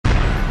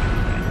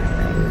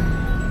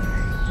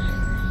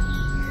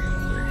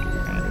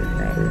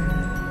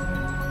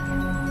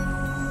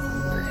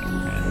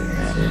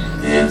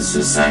This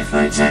is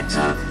Sci-Fi Tech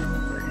Talk.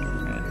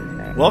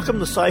 Welcome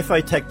to Sci-Fi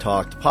Tech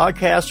Talk, the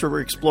podcast where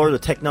we explore the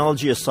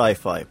technology of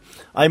sci-fi.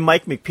 I'm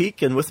Mike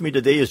McPeak, and with me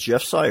today is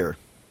Jeff Sire.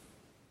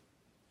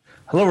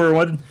 Hello,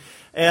 everyone.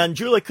 And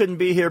Julie couldn't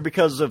be here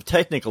because of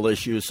technical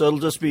issues, so it'll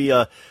just be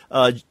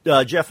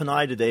Jeff and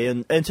I today.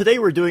 And today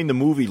we're doing the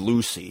movie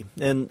Lucy.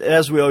 And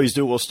as we always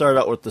do, we'll start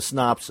out with the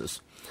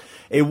synopsis.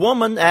 A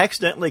woman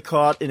accidentally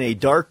caught in a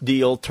dark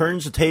deal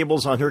turns the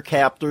tables on her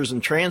captors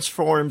and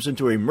transforms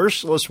into a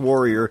merciless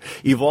warrior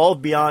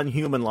evolved beyond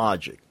human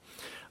logic.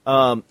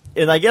 And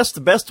I guess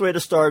the best way to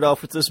start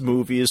off with this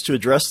movie is to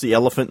address the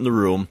elephant in the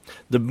room.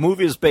 The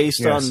movie is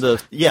based on the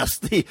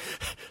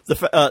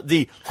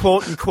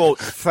quote unquote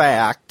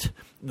fact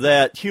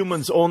that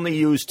humans only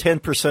use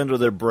 10%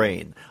 of their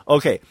brain.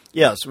 Okay,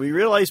 yes, we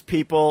realize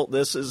people,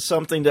 this is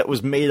something that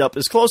was made up.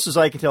 As close as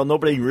I can tell,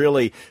 nobody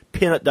really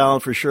pinned it down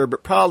for sure,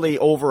 but probably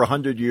over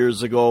 100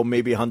 years ago,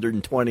 maybe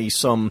 120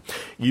 some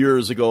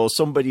years ago,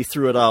 somebody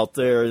threw it out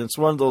there, and it's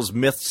one of those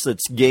myths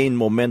that's gained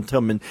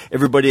momentum, and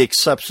everybody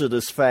accepts it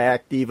as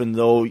fact, even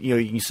though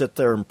you can sit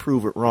there and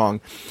prove it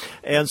wrong.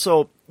 And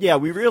so, yeah,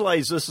 we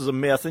realize this is a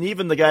myth, and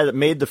even the guy that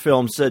made the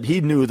film said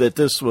he knew that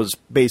this was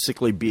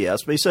basically BS.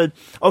 But he said,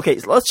 okay,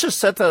 let's just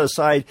set that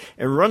aside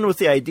and run with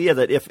the idea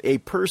that if a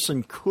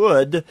person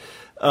could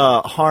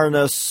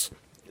harness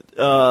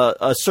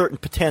a certain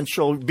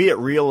potential, be it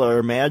real or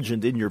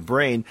imagined, in your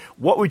brain,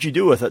 what would you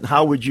do with it, and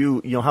how would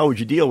you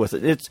deal with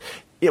it?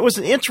 It was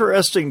an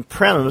interesting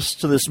premise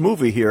to this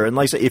movie here, and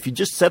like I say, if you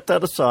just set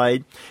that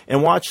aside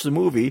and watch the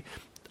movie,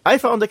 I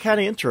found it kind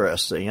of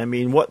interesting. I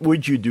mean, what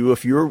would you do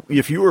if you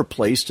were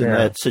placed in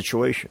that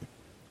situation?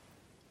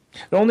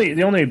 The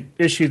only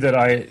issue that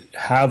I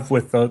have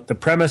with the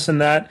premise in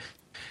that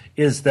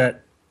is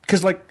that,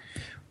 because like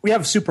we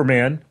have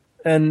Superman,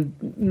 and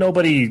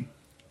nobody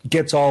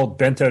gets all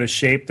bent out of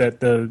shape that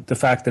the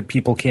fact that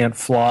people can't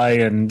fly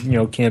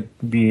and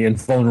can't be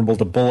invulnerable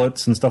to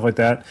bullets and stuff like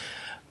that.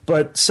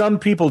 But some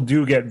people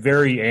do get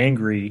very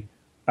angry.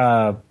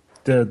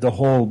 The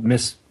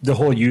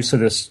whole use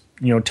of this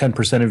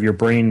 10% of your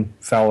brain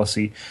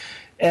fallacy.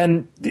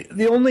 And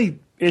the only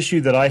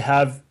issue that I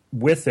have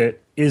with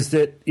it is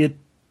that it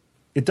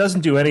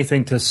doesn't do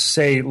anything to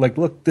say, like,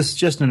 look, this is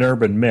just an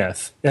urban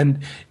myth.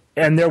 And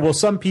there will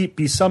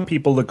be some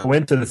people that go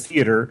into the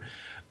theater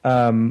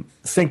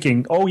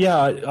thinking, oh,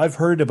 yeah, I've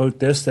heard about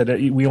this, that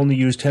we only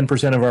use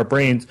 10% of our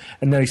brains.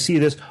 And then I see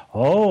this,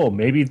 oh,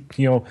 maybe,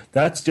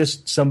 that's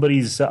just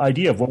somebody's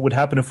idea of what would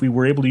happen if we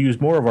were able to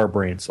use more of our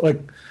brains. Like,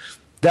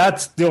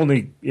 that's the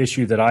only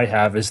issue that I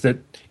have, is that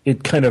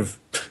it kind of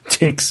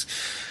takes,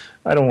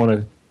 I don't want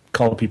to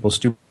call people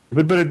stupid,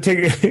 but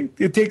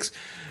it takes,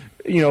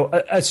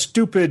 a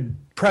stupid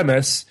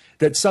premise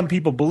that some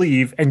people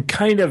believe and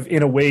kind of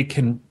in a way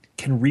can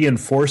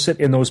reinforce it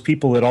in those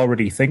people that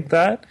already think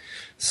that.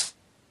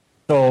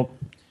 So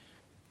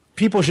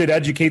people should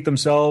educate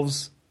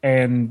themselves,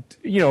 and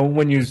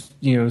when you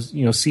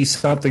see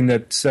something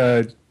that's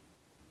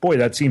boy,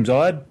 that seems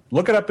odd,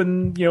 look it up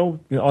on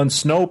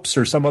Snopes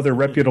or some other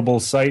reputable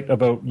site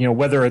about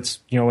whether it's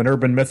an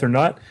urban myth or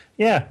not.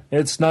 Yeah,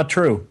 it's not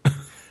true.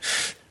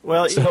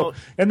 Well,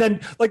 and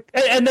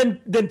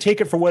then take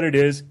it for what it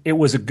is. It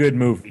was a good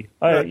movie.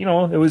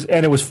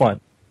 It was fun.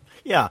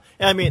 Yeah,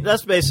 I mean,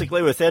 that's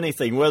basically with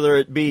anything, whether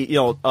it be,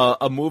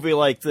 a movie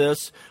like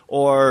this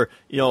or,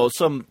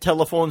 some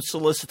telephone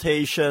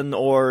solicitation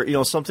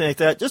or, something like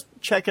that. Just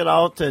check it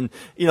out and,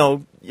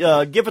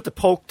 give it the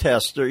poke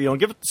test or,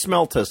 give it the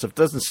smell test. If it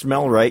doesn't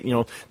smell right,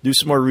 do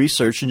some more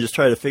research and just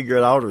try to figure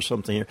it out or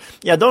something.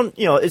 Yeah, don't,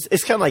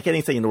 it's kind of like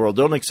anything in the world.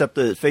 Don't accept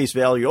it at face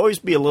value. Always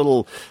be a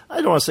little, I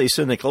don't want to say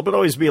cynical, but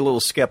always be a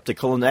little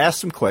skeptical and ask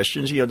some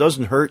questions. It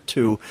doesn't hurt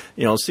to,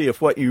 see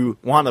if what you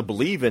want to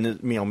believe in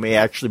it, may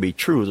actually be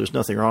true. There's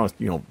nothing wrong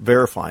with,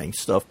 verifying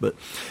stuff. But,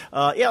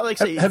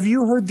 like I say. Have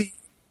you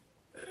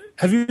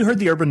heard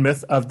the urban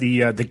myth of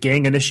the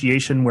gang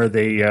initiation, where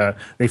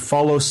they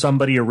follow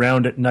somebody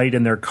around at night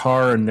in their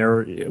car,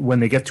 and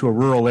when they get to a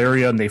rural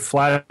area and they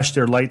flash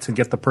their lights and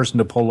get the person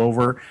to pull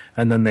over,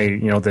 and then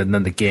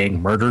then the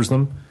gang murders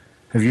them?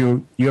 Have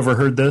you ever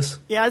heard this?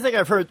 Yeah, I think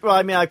I've heard. Well,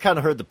 I mean, I've kind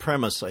of heard the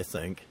premise, I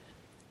think.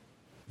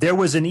 There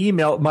was an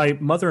email. My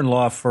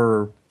mother-in-law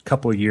for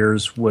couple of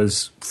years would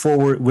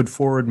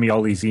forward me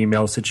all these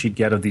emails that she'd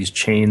get of these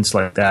chains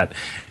like that,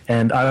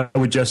 and I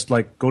would just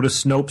go to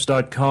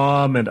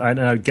Snopes.com and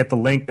I'd get the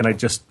link and I'd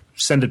just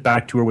send it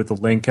back to her with the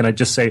link, and I'd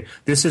just say,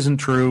 this isn't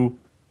true,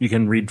 you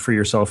can read for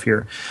yourself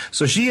here.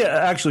 So she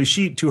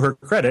to her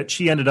credit,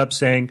 she ended up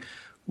saying,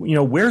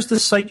 where's the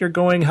site you're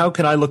going? How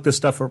can I look this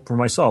stuff up for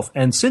myself?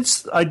 And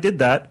since I did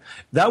that,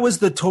 that was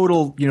the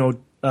total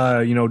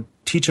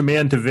teach a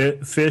man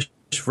to fish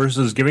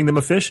versus giving them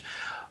a fish.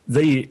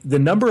 The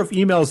number of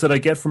emails that I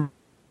get from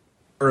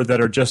her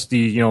that are just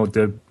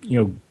the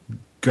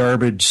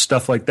garbage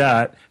stuff like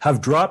that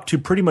have dropped to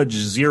pretty much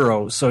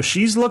zero. So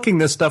she's looking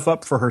this stuff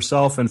up for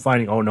herself and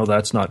finding, oh no,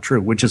 that's not true,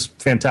 which is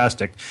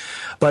fantastic.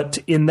 But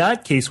in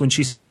that case, when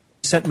she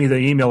sent me the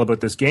email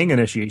about this gang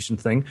initiation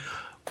thing,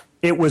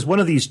 it was one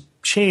of these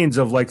chains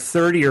of like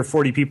 30 or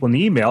 40 people in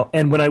the email.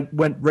 And when I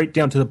went right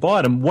down to the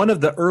bottom, one of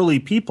the early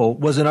people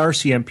was an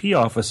RCMP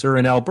officer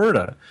in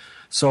Alberta.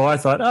 So I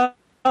thought,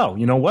 oh,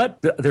 you know what?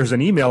 There's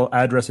an email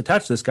address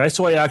attached to this guy.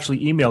 So I actually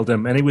emailed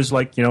him, and he was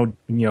like,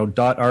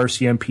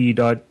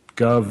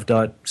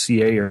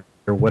 .rcmp.gov.ca or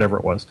whatever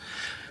it was.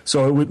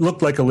 So it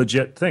looked like a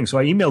legit thing. So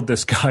I emailed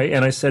this guy,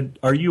 and I said,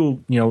 are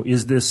you,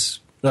 is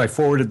this, I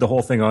forwarded the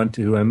whole thing on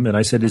to him, and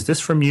I said, is this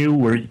from you?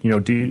 Or,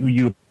 do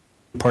you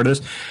part of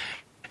this?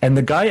 And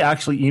the guy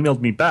actually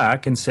emailed me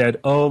back and said,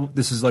 oh,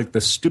 this is like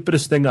the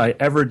stupidest thing I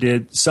ever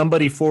did.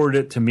 Somebody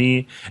forwarded it to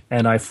me,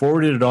 and I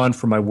forwarded it on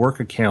for my work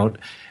account.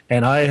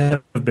 And I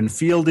have been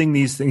fielding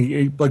these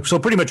things. So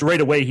pretty much right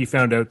away he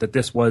found out that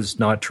this was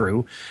not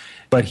true.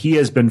 But he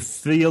has been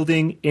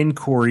fielding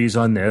inquiries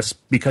on this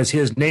because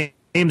his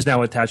name's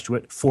now attached to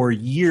it for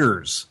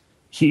years.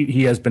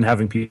 He has been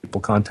having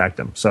people contact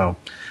him. So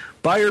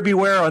buyer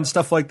beware on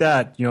stuff like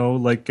that.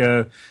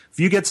 If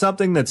you get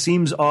something that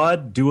seems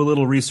odd, do a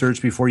little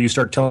research before you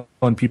start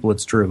telling people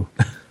it's true.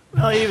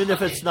 Well, even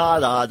if it's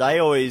not odd, I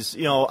always,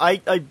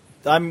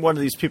 I'm one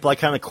of these people. I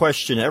kind of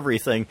question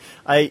everything.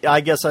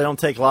 I guess I don't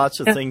take lots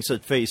of things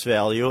at face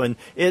value, and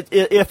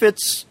if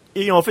it's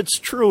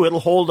true, it'll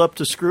hold up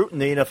to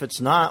scrutiny, and if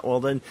it's not, well,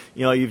 then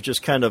you've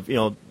just kind of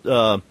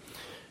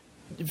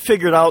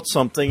figured out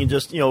something and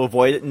just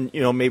avoid it, and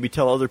maybe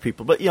tell other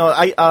people. But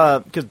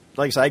because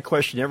like I said, I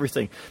question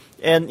everything.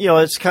 And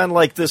it's kind of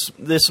like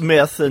this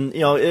myth, and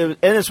and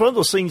it's one of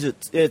those things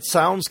that it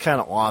sounds kind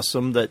of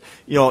awesome that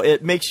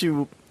it makes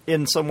you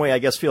in some way, I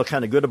guess, feel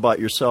kind of good about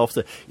yourself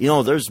that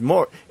there's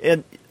more.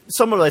 And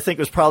some of it I think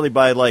was probably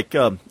by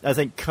I'm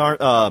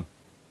trying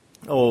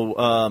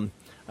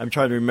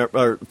to remember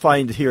or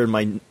find here in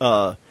my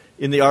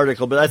in the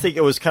article, but I think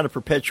it was kind of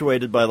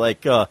perpetuated by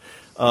who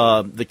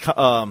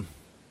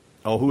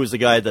was the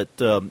guy that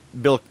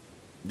Bill,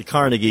 the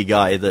Carnegie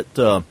guy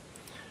that.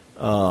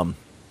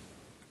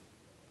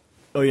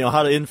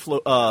 How to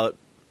influence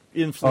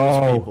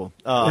people.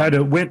 How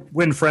to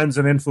win friends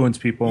and influence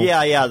people.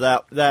 Yeah,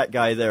 that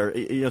guy there.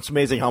 It's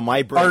amazing how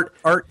my brain...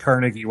 Art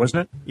Carnegie,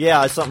 wasn't it?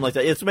 Yeah, something like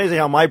that. It's amazing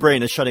how my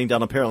brain is shutting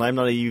down, apparently. I'm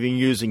not even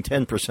using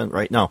 10%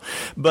 right now.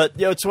 But,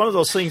 it's one of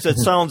those things that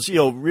sounds,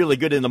 really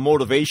good in the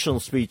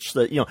motivational speech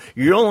that,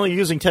 you're only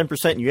using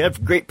 10% and you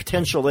have great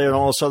potential there and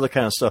all this other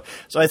kind of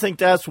stuff. So I think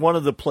that's one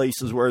of the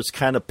places where it's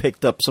kind of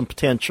picked up some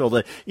potential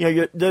that,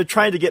 they're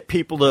trying to get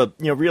people to,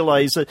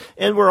 realize that,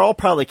 and we're all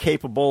probably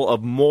capable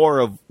of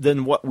more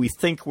than what we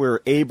think we're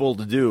able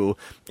to do.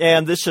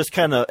 And this just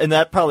kind of, and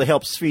that probably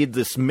helps feed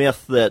this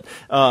myth that,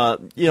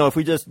 if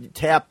we just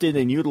tapped in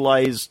and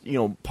utilized,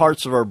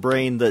 parts of our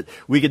brain that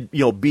we could,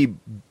 be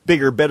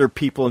bigger, better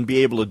people and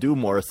be able to do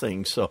more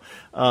things. So,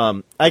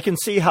 I can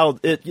see how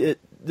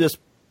this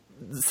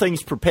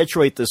things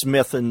perpetuate this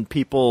myth and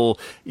people,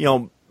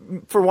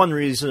 for one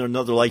reason or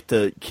another, like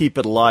to keep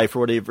it alive for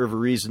whatever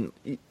reason.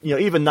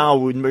 Even now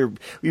when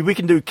we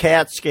can do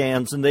CAT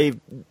scans, and they've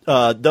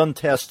done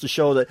tests to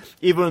show that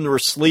even when we're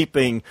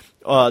sleeping,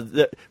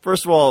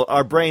 first of all,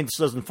 our brains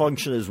doesn't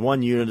function as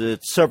one unit.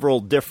 It's several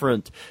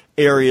different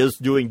areas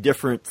doing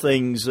different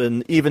things,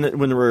 and even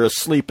when we're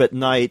asleep at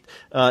night,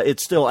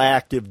 it's still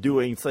active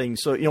doing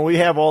things. So, we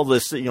have all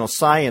this,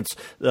 science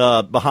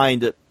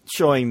behind it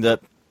showing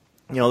that,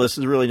 this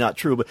is really not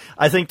true. But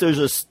I think there's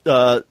this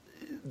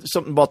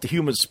something about the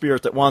human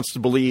spirit that wants to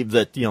believe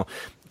that,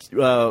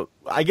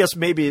 I guess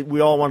maybe we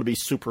all want to be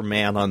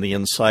Superman on the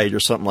inside or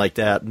something like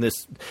that. And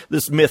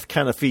this myth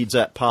kind of feeds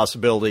that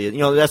possibility.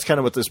 And, that's kind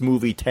of what this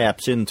movie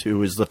taps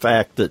into, is the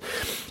fact that,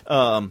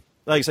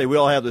 like I say, we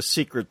all have this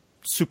secret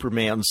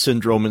Superman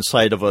syndrome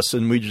inside of us,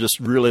 and we just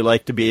really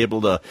like to be able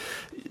to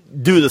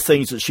do the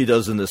things that she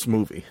does in this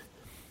movie.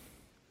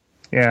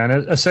 Yeah,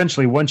 and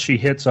essentially once she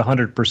hits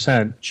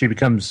 100%, she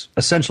becomes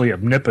essentially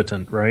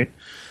omnipotent, right?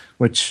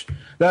 Which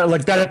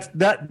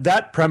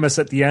that premise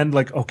at the end,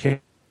 like,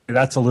 okay,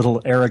 that's a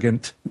little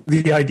arrogant.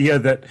 The idea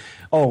that,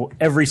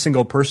 every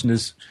single person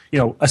is,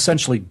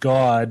 essentially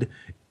God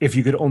if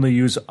you could only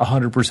use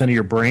 100% of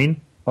your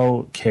brain.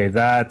 Okay,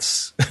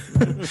 that's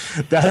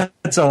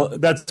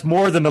that's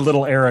more than a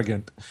little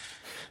arrogant.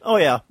 Oh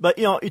yeah, but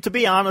to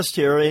be honest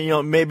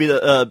here, maybe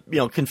to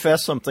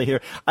confess something here.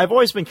 I've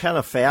always been kind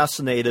of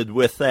fascinated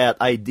with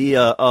that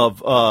idea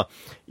of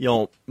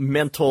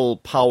mental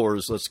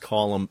powers. Let's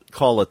call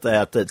it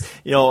that. That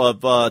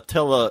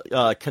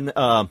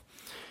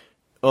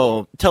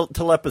of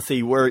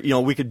telepathy, where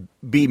we could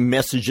be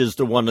messages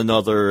to one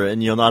another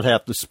and not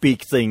have to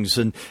speak things,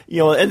 and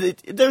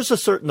there's a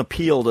certain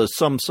appeal to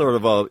some sort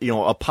of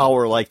a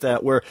power like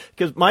that. Where,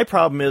 because my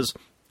problem is,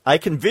 I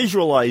can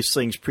visualize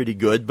things pretty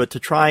good, but to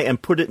try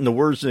and put it into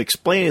words and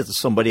explain it to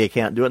somebody, I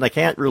can't do it, and I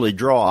can't really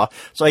draw.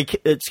 So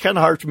it's kind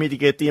of hard for me to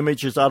get the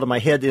images out of my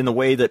head in a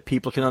way that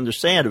people can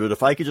understand it. But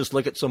if I could just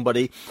look at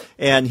somebody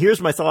and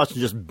here's my thoughts and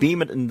just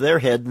beam it in their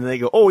head, and they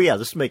go, oh yeah,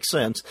 this makes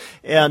sense.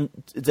 And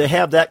to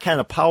have that kind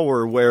of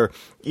power where,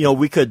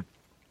 we could,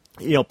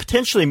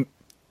 potentially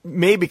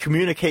maybe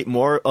communicate a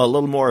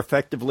little more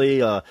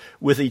effectively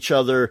with each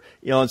other,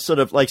 instead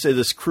of, like, say,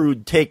 this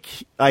crude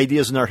take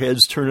ideas in our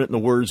heads, turn it into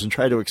words, and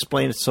try to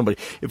explain it to somebody.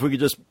 If we could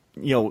just,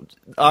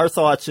 our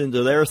thoughts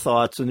into their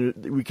thoughts, and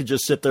we could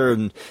just sit there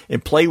and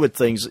play with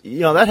things,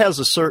 that has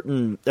a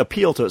certain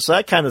appeal to it. So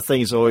that kind of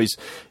thing is always,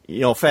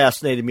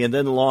 fascinated me. And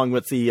then along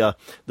with the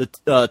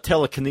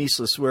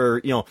telekinesis,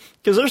 where,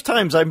 because there's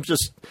times I'm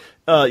just,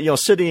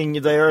 sitting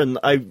there, and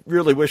I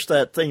really wish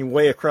that thing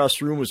way across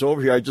the room was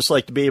over here. I'd just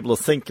like to be able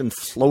to think and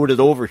float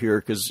it over here,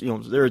 because,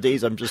 there are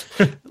days I'm just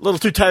a little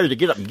too tired to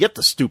get up and get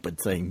the stupid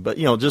thing. But,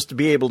 just to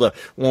be able to,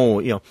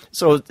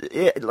 so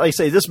like I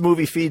say, this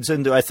movie feeds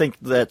into, I think,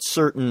 that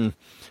certain,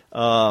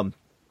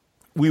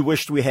 we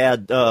wished we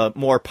had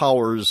more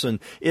powers. And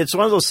it's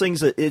one of those things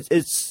that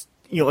it's,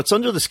 it's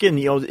under the skin.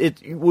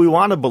 We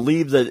want to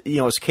believe that,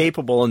 it's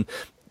capable, and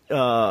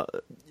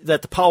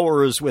that the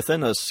power is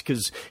within us,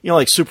 because,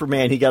 like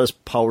Superman, he got his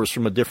powers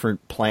from a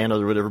different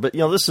planet or whatever. But,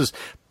 this is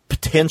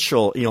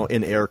potential,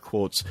 in air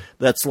quotes,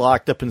 that's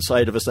locked up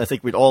inside of us. I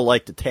think we'd all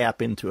like to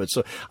tap into it.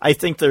 So I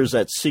think there's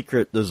that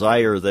secret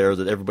desire there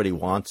that everybody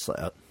wants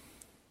that.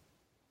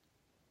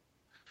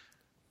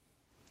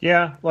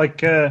 Yeah,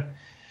 like,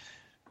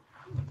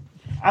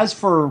 as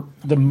for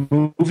the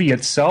movie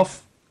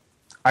itself,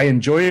 I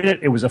enjoyed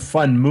it. It was a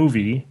fun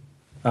movie.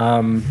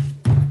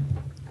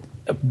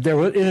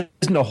 There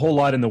isn't a whole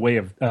lot in the way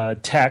of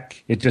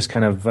tech. It just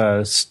kind of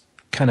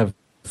the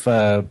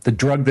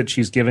drug that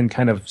she's given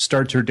kind of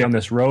starts her down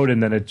this road,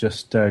 and then it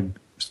just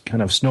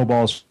kind of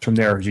snowballs from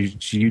there.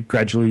 She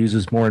gradually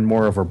uses more and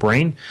more of her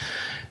brain.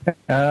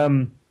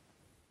 I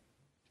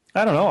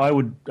don't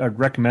know. I'd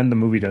recommend the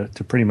movie to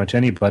pretty much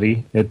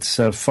anybody. It's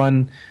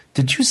fun.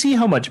 Did you see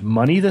how much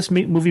money this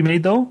movie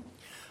made, though?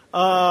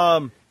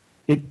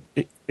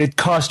 It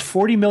cost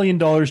 $40 million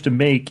to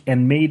make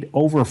and made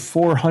over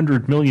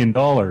 $400 million.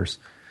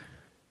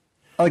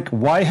 Like,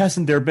 why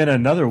hasn't there been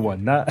another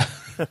one? How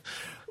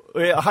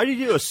do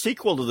you do a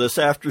sequel to this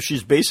after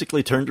she's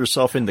basically turned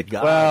herself into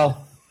God?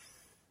 Well,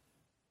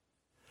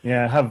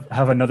 yeah,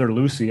 have another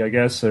Lucy, I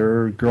guess,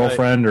 or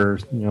girlfriend,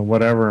 right, or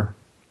whatever.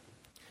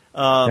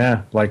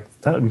 Yeah,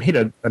 like that made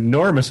an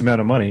enormous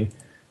amount of money.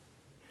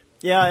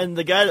 Yeah, and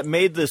the guy that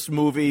made this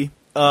movie,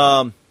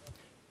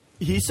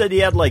 he said he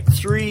had like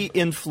 3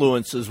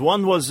 influences.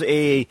 One was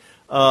a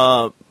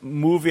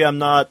movie I'm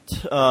not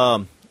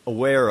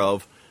aware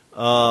of.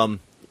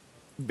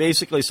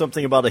 Basically,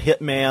 something about a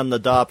hitman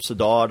adopts a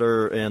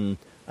daughter, and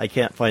I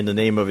can't find the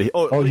name of it.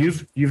 Oh,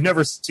 you've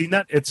never seen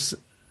that? It's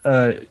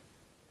Leon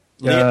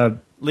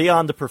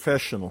the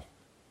Professional.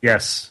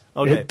 Yes.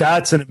 Okay.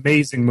 That's an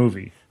amazing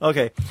movie.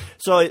 Okay.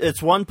 So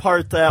it's one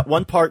part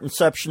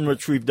Inception,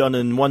 which we've done,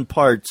 and one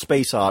part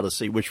Space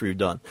Odyssey, which we've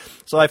done.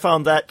 So I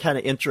found that kind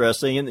of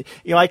interesting. And,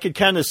 I could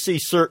kind of see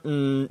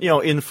certain,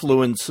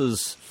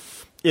 influences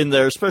in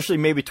there, especially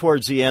maybe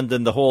towards the end,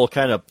 and the whole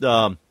kind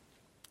of,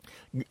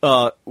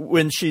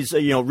 when she's,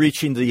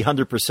 reaching the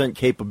 100%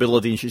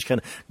 capability, and she's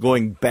kind of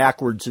going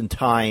backwards in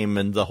time,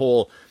 and the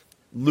whole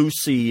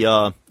Lucy,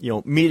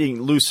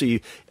 meeting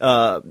Lucy,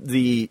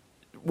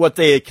 what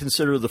they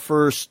consider the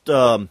first,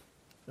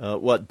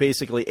 what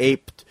basically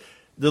aped,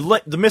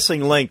 the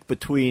missing link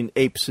between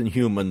apes and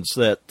humans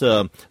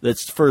that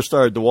first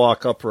started to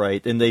walk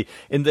upright, and they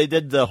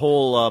did the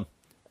whole.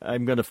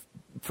 I'm going to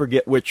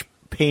forget which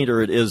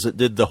painter it is that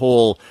did the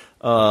whole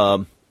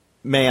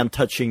man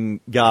touching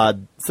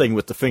God thing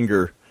with the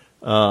finger.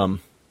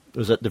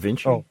 Was that Da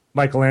Vinci? Oh,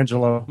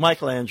 Michelangelo.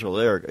 Michelangelo.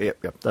 There.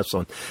 Yep, that's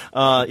one.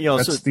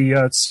 That's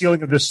the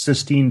ceiling of the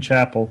Sistine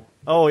Chapel.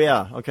 Oh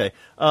yeah. Okay.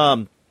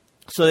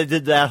 So they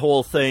did that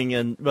whole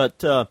thing,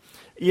 but so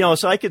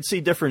I could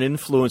see different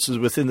influences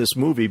within this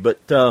movie. But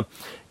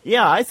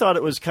yeah, I thought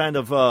it was kind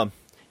of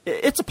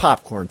it's a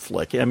popcorn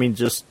flick. I mean,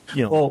 just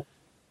Well,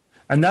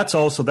 and that's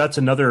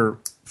another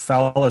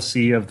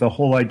fallacy of the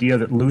whole idea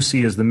that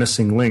Lucy is the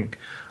missing link.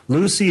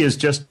 Lucy is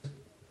just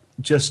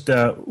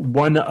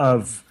one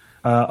of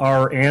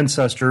our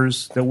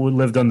ancestors that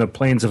lived on the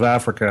plains of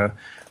Africa.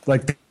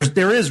 Like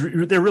there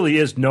really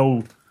is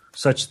no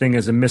such thing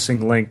as a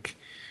missing link.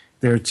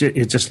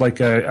 It's just like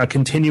a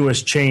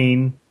continuous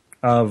chain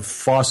of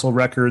fossil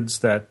records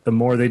that the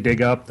more they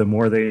dig up, the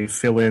more they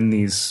fill in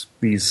these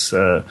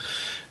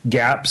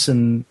gaps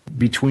in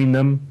between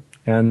them,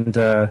 and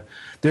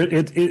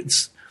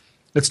it's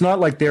not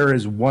like there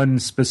is one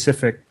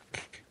specific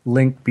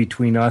link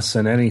between us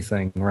and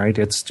anything, right?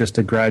 It's just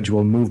a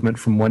gradual movement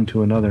from one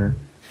to another.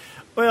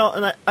 Well,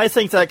 and I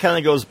think that kind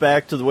of goes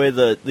back to the way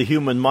the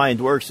human mind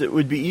works. It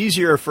would be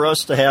easier for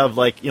us to have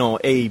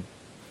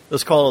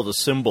let's call it a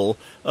symbol,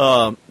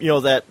 that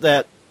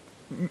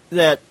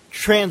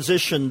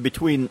transition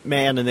between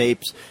man and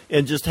apes,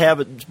 and just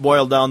have it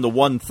boil down to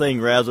one thing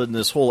rather than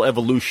this whole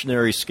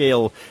evolutionary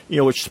scale,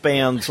 which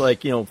spans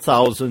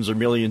thousands or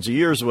millions of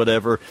years or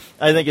whatever.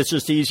 I think it's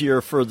just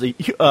easier for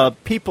the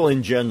people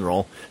in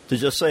general to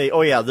just say,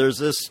 oh yeah, there's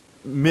this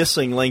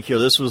missing link here.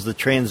 This was the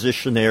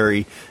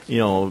transitionary,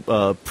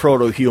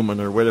 proto-human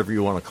or whatever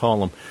you want to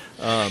call them.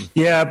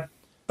 Yeah,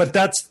 but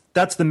that's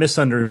the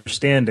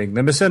misunderstanding.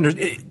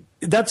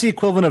 that's the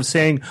equivalent of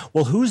saying,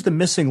 well, who's the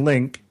missing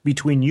link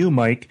between you,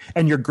 Mike,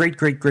 and your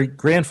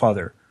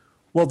great-great-great-grandfather?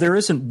 Well, there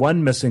isn't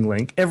one missing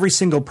link. Every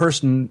single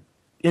person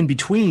in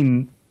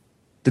between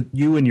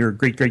you and your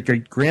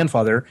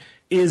great-great-great-grandfather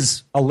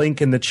is a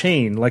link in the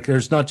chain. Like,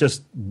 there's not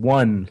just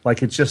one.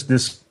 Like, it's just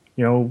this,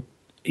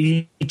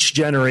 each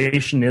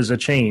generation is a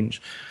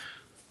change.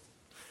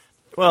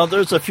 Well,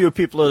 there's a few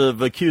people that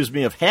have accused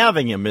me of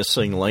having a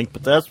missing link,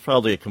 but that's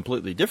probably a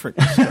completely different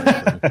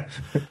discussion.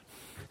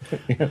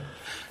 Yeah.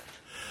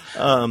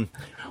 I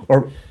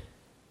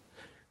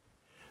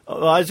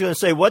was going to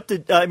say,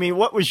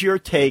 what was your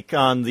take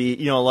on the,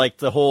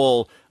 the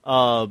whole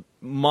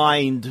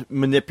mind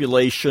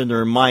manipulation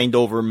or mind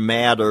over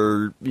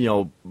matter,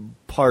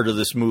 part of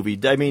this movie?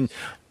 I mean,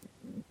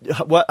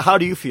 how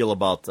do you feel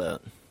about that?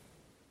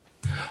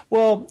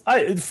 Well,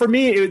 for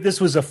me,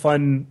 this was a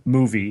fun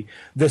movie.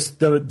 I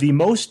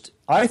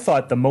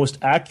thought the most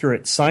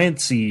accurate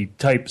science-y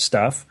type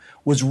stuff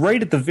was right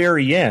at the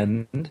very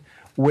end,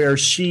 where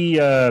she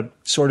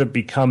sort of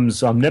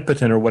becomes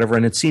omnipotent or whatever,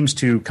 and it seems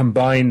to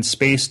combine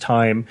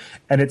space-time,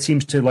 and it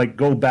seems to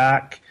go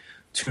back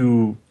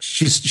to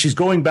she's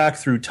going back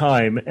through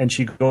time, and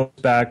she goes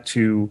back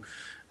to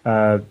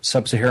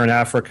sub-Saharan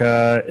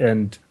Africa,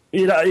 and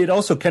it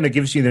also kind of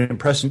gives you the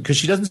impression, because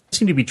she doesn't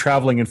seem to be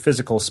traveling in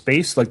physical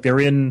space. Like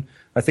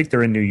I think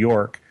they're in New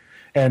York,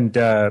 and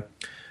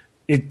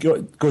it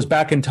goes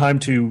back in time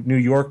to New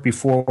York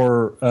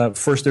before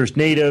first there's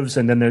natives,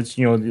 and then there's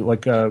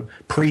a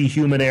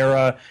pre-human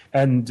era,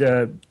 and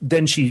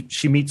then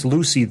she meets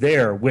Lucy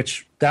there,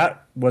 which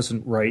that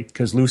wasn't right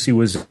because Lucy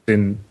was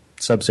in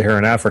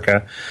sub-Saharan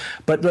Africa.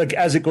 But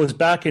as it goes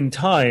back in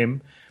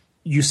time,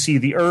 you see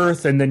the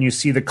Earth, and then you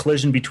see the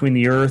collision between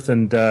the Earth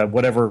and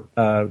whatever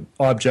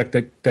object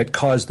that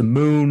caused the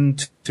moon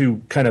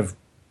to kind of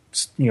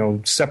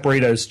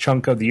separate a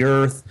chunk of the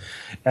Earth,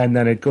 and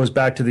then it goes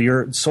back to the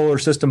Earth, solar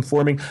system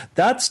forming.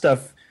 That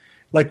stuff,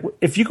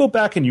 if you go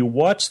back and you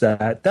watch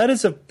that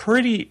is a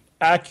pretty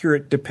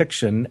accurate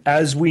depiction,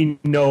 as we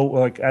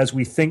know, as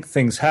we think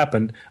things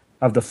happened,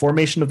 of the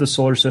formation of the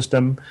solar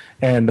system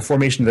and the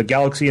formation of the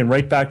galaxy, and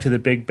right back to the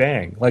Big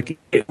Bang.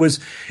 It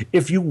was,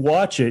 if you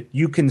watch it,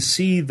 you can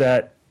see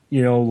that,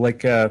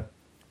 it's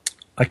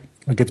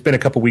been a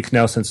couple weeks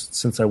now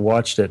since I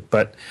watched it,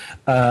 but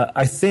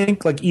I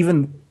think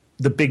even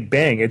the Big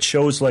Bang, it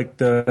shows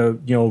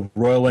the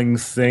roiling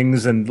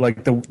things and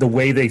the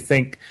way they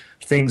think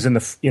things in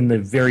the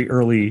very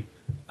early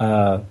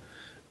time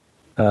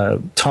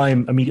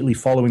immediately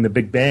following the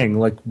Big Bang,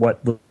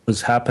 what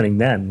was happening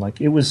then.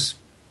 It was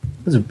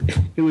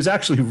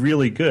actually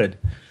really good.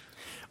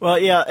 Well,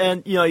 yeah,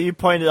 and you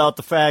pointed out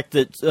the fact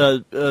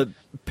that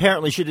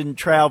apparently she didn't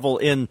travel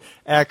in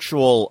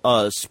actual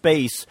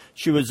space.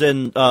 She was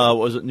in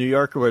was it New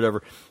York or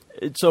whatever?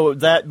 So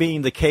that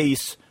being the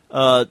case,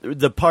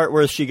 the part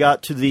where she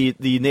got to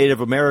the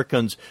Native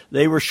Americans,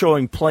 they were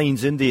showing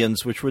Plains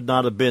Indians, which would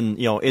not have been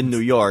in New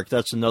York.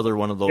 That's another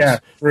one of those. Yeah,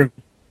 true.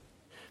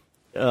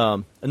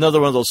 Another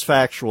one of those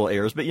factual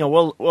errors, but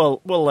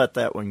we'll let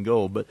that one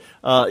go. But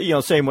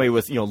same way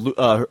with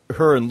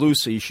her and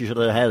Lucy, she should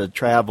have had to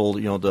travel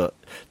to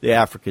the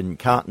African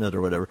continent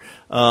or whatever.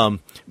 I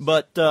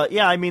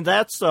mean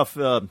that stuff,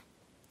 that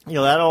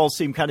all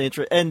seemed kind of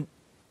interesting, and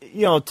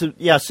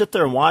to sit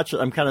there and watch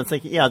it, I'm kind of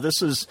thinking,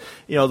 this is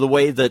the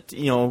way that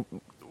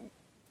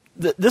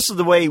this is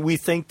the way we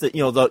think that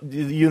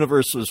the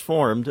universe was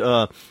formed.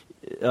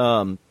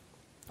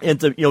 And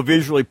to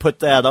visually put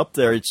that up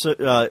there, it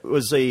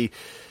was it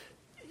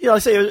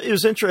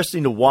was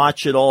interesting to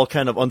watch it all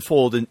kind of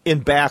unfold in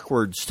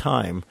backwards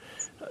time.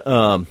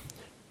 But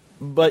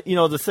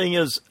the thing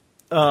is,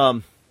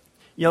 when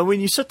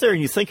you sit there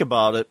and you think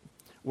about it,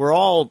 we're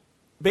all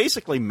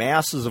basically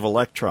masses of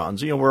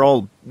electrons. We're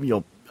all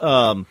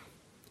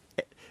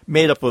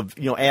made up of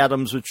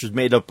atoms, which is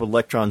made up of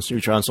electrons,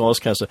 neutrons, all this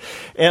kind of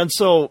stuff. And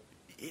so,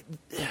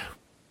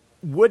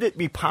 would it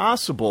be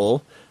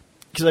possible?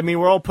 Because,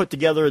 we're all put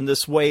together in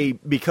this way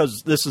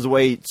because this is the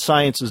way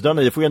science has done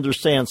it. If we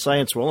understand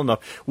science well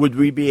enough, would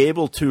we be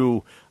able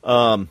to,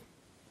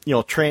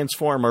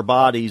 transform our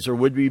bodies, or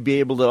would we be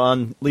able to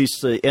unleash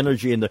the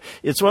energy?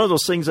 It's one of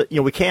those things that,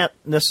 we can't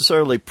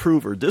necessarily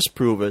prove or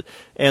disprove it.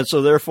 And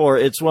so, therefore,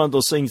 it's one of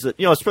those things that,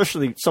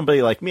 especially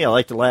somebody like me, I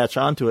like to latch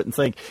onto it and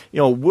think,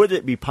 would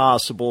it be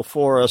possible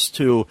for us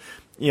to,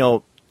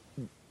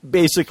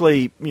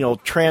 basically,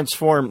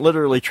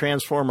 literally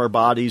transform our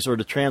bodies, or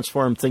to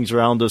transform things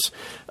around us,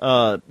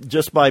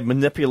 just by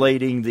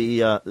manipulating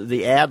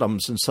the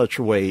atoms in such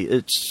a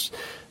way.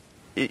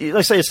 Like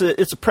I say,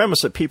 it's a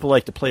premise that people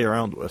like to play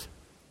around with.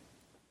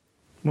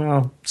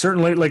 Well,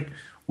 certainly,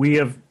 we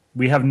have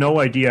no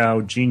idea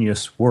how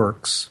genius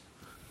works.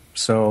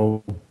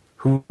 So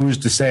who's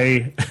to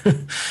say?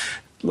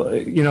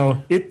 We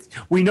know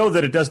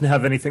that it doesn't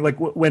have anything.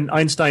 When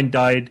Einstein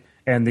died,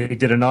 and they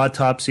did an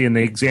autopsy and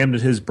they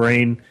examined his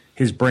brain.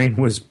 His brain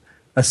was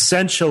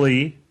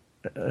essentially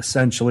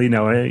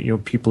now,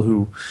 people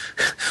who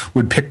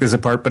would pick this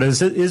apart, but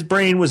his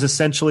brain was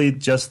essentially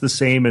just the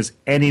same as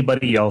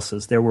anybody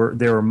else's. There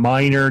were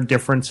minor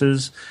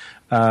differences,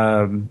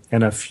 and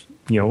a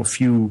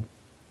few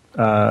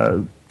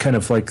kind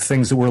of like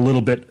things that were a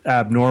little bit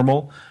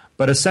abnormal.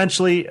 But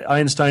essentially,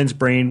 Einstein's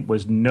brain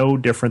was no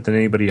different than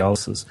anybody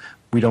else's.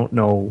 We don't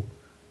know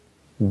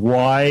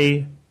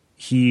why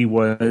he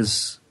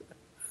was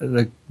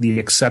the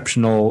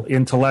exceptional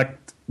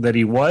intellect that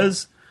he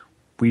was.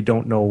 We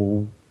don't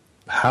know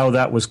how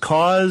that was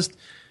caused.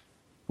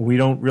 We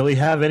don't really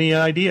have any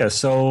idea.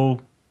 So,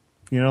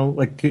 I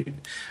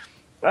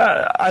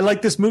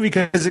like this movie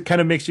because it kind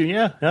of makes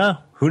you,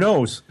 who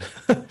knows?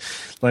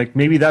 Like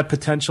maybe that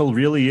potential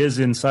really is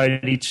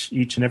inside each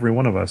and every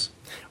one of us.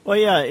 Well,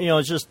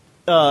 yeah, just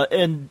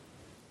and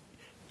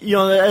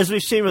as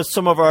we've seen with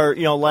some of our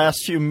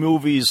last few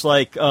movies,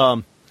 like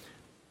oh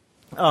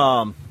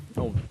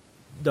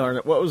darn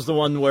it, what was the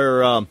one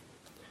where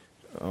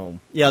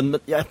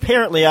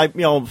apparently I'm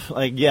not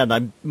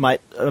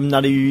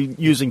even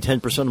using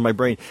 10% of my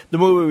brain. The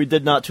movie we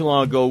did not too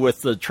long ago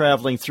with the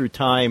traveling through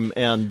time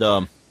and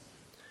the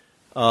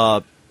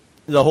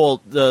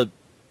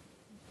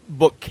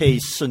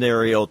bookcase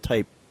scenario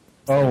type.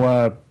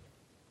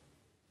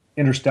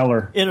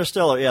 Interstellar. Yeah,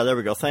 there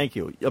we go. Thank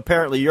you.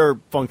 Apparently, you're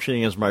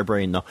functioning as my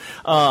brain now.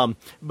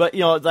 But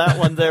that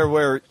one there,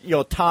 where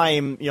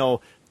time, they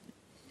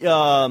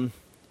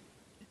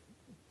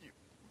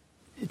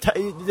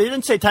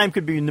didn't say time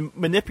could be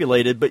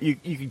manipulated, but you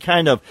can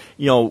kind of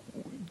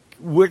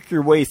work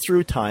your way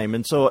through time,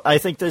 and so I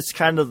think that's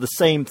kind of the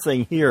same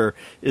thing here.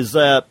 Is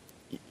that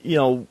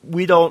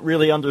we don't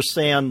really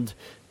understand.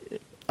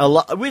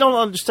 We don't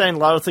understand a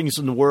lot of things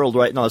in the world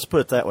right now. Let's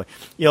put it that way.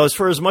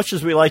 For as much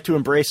as we like to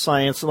embrace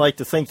science and like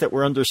to think that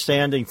we're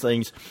understanding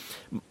things,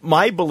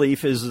 my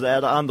belief is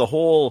that on the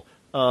whole,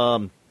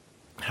 how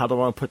do I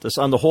want to put this?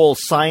 On the whole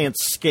science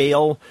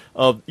scale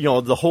of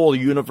the whole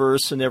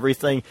universe and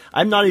everything,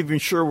 I'm not even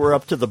sure we're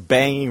up to the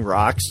banging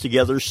rocks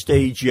together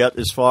stage yet,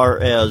 as far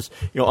as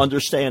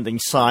understanding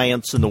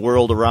science and the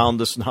world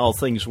around us and how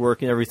things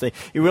work and everything.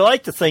 We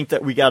like to think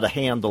that we got a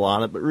handle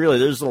on it, but really,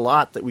 there's a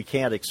lot that we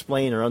can't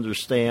explain or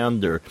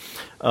understand, or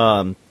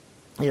to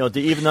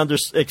even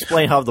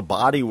explain how the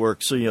body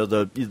works, or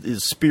the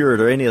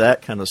spirit or any of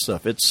that kind of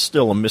stuff. It's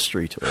still a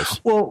mystery to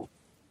us. Well,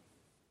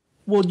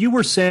 you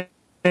were saying.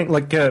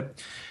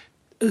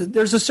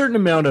 There's a certain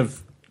amount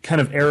of kind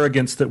of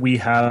arrogance that we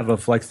have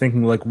of like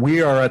thinking like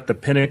we are at the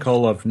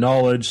pinnacle of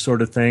knowledge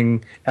sort of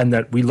thing, and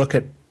that we look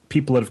at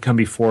people that have come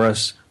before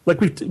us. Like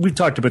we've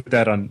talked about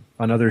that on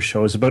other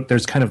shows, about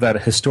there's kind of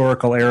that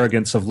historical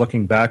arrogance of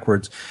looking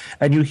backwards.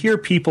 And you hear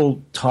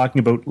people talking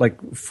about,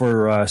 like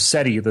for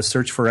SETI, the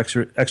search for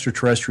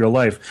extraterrestrial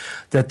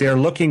life, that they're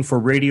looking for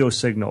radio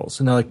signals.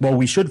 And they're like, well,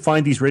 we should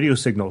find these radio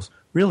signals.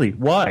 Really?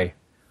 Why?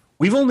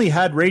 We've only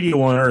had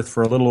radio on Earth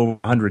for a little over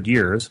 100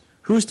 years.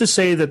 Who's to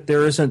say that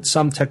there isn't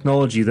some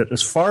technology that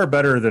is far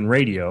better than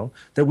radio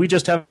that we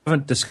just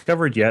haven't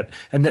discovered yet,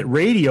 and that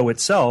radio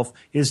itself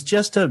is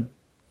just a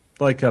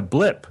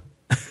blip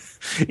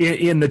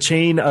in the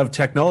chain of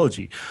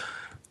technology,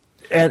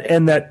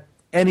 and that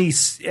any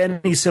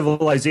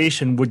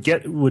civilization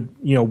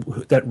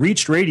that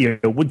reached radio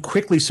would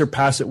quickly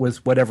surpass it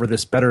with whatever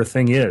this better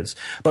thing is.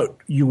 But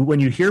when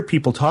you hear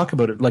people talk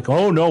about it, like,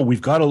 oh no,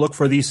 we've got to look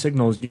for these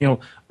signals.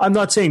 I'm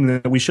not saying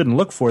that we shouldn't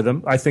look for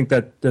them. I think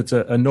that that's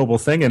a noble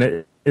thing,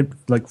 and it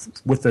like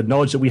with the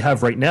knowledge that we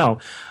have right now.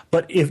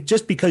 But if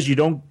just because you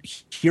don't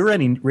hear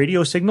any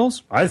radio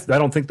signals, I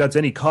don't think that's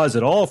any cause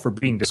at all for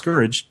being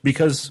discouraged,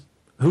 because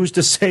who's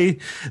to say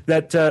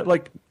that,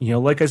 like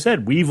I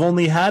said, we've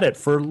only had it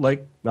for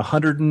like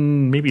 100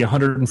 and maybe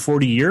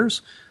 140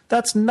 years.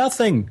 That's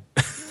nothing.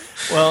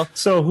 Well,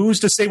 so who's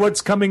to say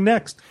what's coming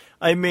next?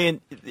 I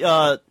mean,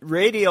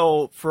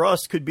 radio for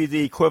us could be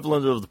the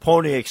equivalent of the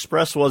Pony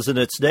Express was in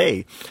its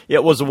day.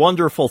 It was a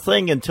wonderful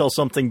thing until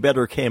something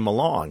better came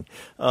along.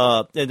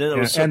 And then it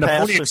was and the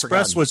Pony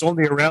Express was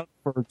only around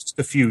for just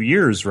a few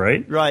years,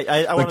 right? Right.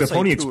 I want to say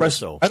Pony 2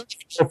 Express, or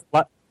so.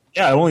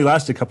 Yeah, it only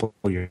lasted a couple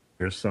of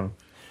years, so.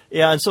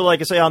 Yeah, and so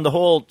like I say, on the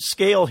whole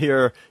scale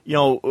here,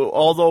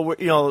 although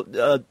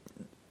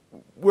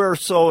we're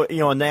so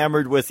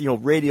enamored with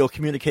radio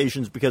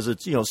communications because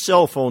it's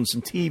cell phones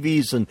and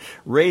TVs and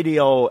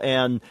radio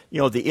and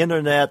the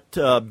internet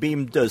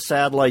beamed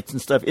satellites and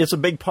stuff. It's a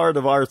big part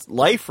of our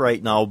life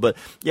right now. But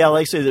yeah,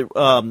 like I say,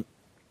 that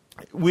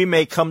we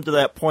may come to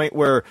that point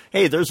where,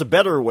 hey, there's a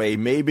better way.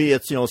 Maybe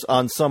it's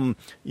on some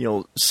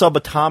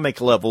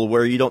subatomic level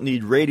where you don't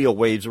need radio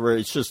waves, where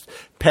it's just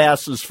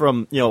passes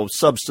from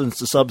substance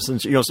to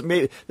substance. So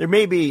there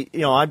may be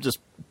I'm just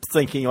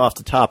thinking off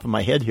the top of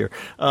my head here,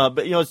 but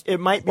it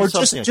might be, or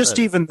something just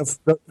even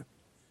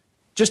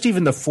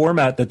the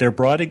format that they're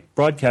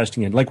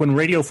broadcasting in. Like when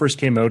radio first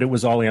came out, it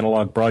was all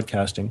analog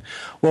broadcasting.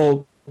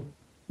 Well,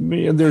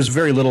 there's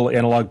very little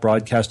analog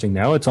broadcasting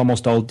now. It's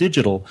almost all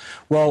digital.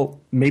 Well,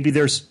 maybe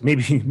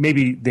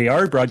they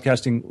are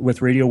broadcasting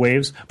with radio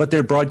waves, but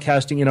they're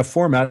broadcasting in a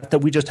format that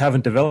we just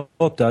haven't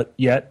developed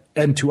yet,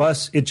 and to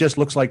us, it just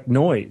looks like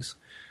noise.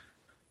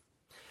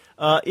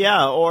 And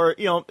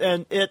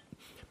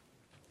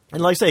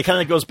like I say, it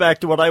kind of goes back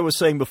to what I was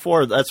saying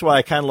before. That's why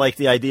I kind of like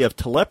the idea of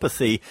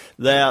telepathy,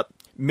 that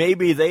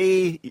maybe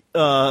they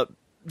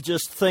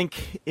just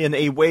think in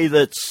a way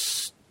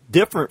that's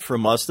different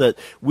from us, that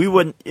we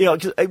wouldn't,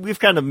 'cause we've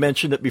kind of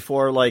mentioned it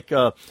before, like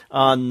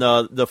on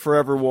the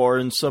Forever War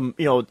and some,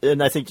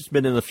 and I think it's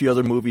been in a few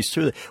other movies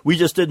too, that we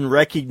just didn't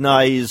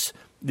recognize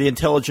the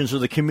intelligence or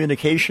the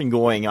communication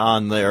going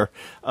on there.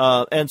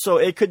 And so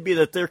it could be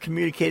that they're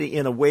communicating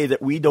in a way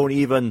that we don't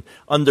even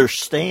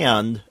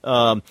understand.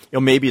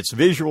 Maybe it's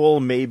visual,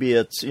 maybe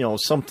it's,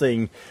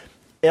 something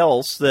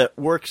else that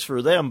works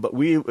for them, but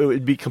it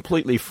would be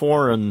completely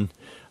foreign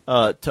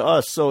to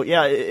us. So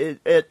yeah,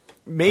 it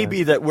may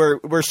be that we're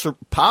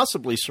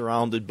possibly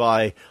surrounded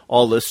by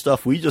all this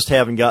stuff. We just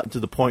haven't gotten to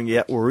the point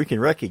yet where we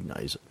can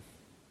recognize it.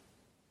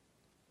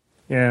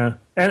 Yeah,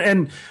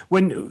 and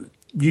when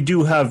you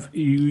do have,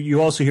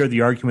 you also hear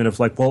the argument of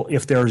like, well,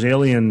 if there's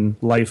alien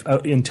life,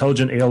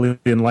 intelligent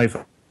alien life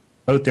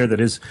out there that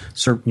is,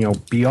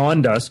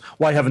 beyond us,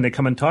 why haven't they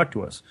come and talked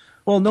to us?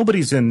 Well,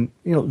 nobody's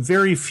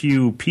very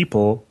few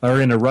people are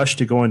in a rush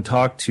to go and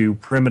talk to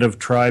primitive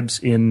tribes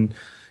in,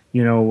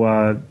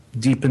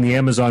 deep in the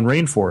Amazon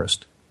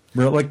rainforest.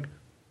 Like,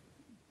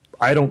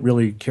 I don't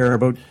really care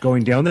about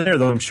going down there,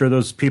 though I'm sure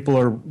those people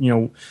are,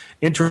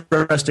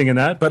 interesting in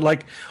that. But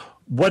like,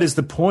 what is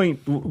the point?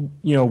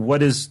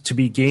 What is to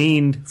be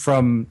gained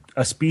from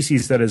a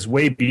species that is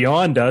way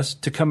beyond us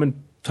to come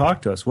and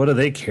talk to us? What do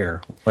they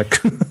care?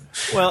 Like,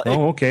 well,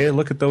 okay,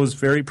 look at those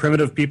very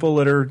primitive people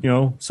that are,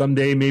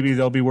 someday maybe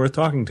they'll be worth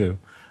talking to.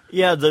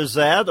 Yeah, there's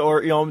that,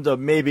 or to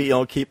maybe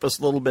keep us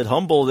a little bit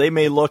humble. They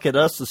may look at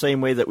us the same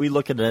way that we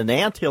look at an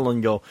anthill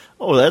and go,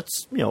 "Oh,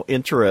 that's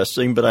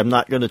interesting," but I'm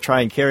not going to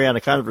try and carry on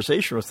a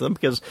conversation with them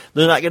because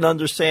they're not going to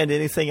understand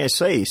anything I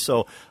say.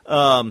 So,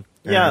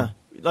 yeah,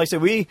 like I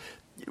said, we,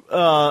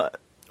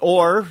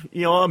 or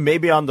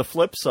maybe on the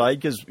flip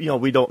side, because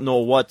we don't know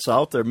what's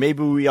out there.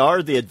 Maybe we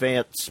are the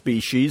advanced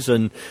species,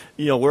 and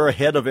we're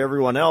ahead of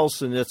everyone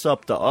else, and it's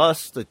up to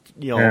us to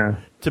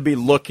to be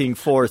looking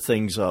for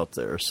things out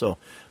there. So.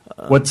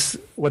 What's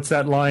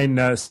that line?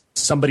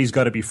 Somebody's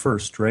got to be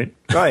first, right?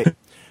 Right.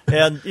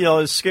 And,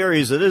 as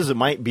scary as it is, it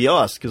might be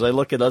us, because I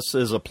look at us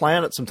as a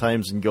planet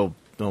sometimes and go,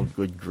 oh,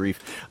 good grief.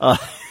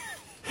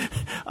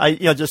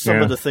 Just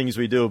some of the things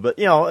we do. But,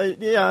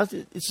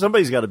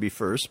 somebody's got to be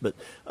first. But,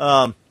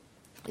 kind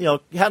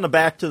of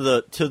back to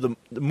the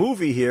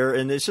movie here,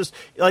 and it's just,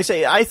 like I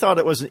say, I thought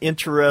it was an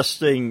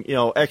interesting,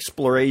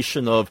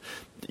 exploration of,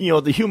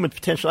 the human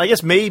potential. I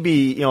guess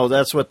maybe,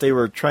 that's what they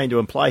were trying to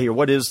imply here.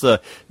 What is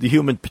the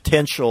human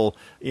potential,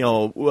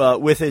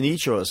 within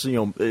each of us?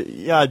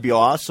 It'd be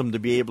awesome to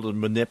be able to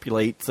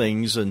manipulate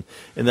things and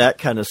that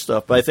kind of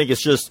stuff. But I think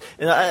it's just,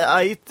 and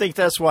I think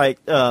that's why,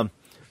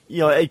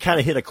 it kind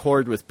of hit a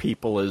chord with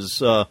people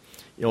is,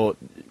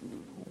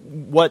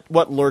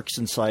 what lurks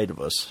inside of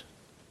us.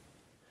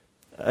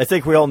 I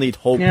think we all need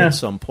hope at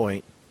some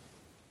point.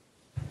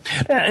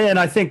 And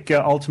I think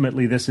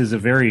ultimately this is a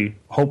very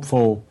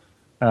hopeful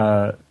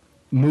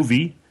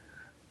movie.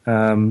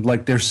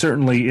 Like there's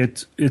certainly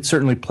it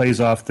certainly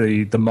plays off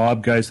the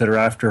mob guys that are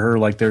after her.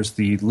 Like there's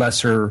the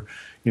lesser,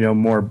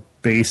 more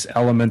base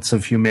elements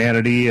of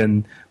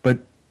humanity, but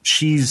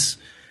she's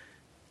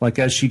like,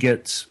 as she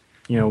gets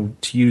to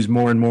use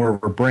more and more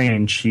of her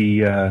brain,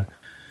 she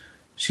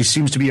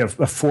seems to be a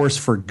force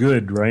for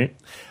good, right?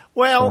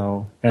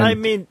 Well, I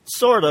mean,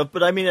 sort of,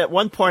 but I mean, at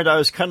one point I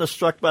was kind of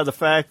struck by the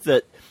fact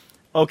that,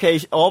 okay,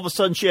 all of a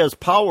sudden she has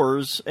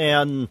powers,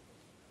 and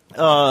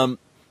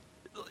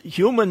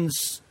human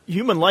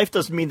life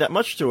doesn't mean that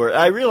much to her.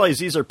 I realize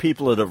these are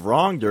people that have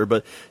wronged her,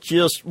 but she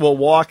just will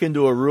walk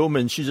into a room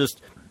and she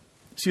just,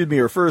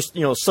 her first,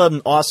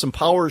 sudden awesome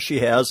power she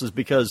has is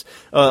because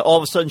all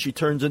of a sudden she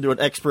turns into an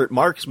expert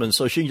marksman.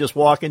 So she can just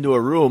walk into a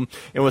room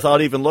and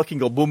without even looking,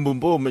 go boom, boom,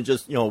 boom, and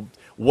just,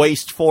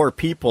 waste 4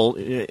 people.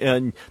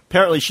 And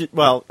apparently she's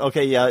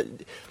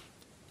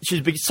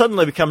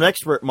suddenly become an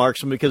expert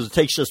marksman because it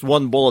takes just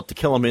one bullet to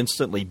kill him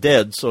instantly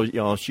dead.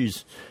 So,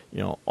 she's,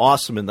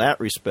 awesome in that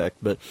respect.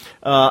 But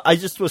I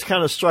just was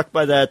kind of struck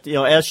by that,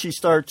 as she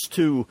starts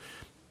to,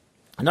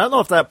 and I don't know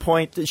if that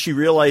point that she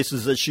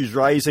realizes that she's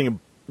rising,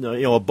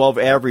 above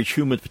average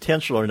human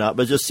potential or not,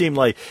 but it just seemed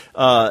like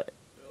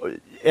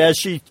as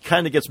she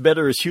kind of gets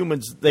better as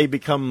humans, they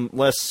become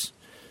less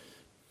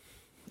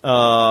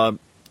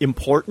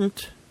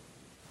important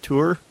to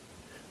her.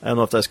 I don't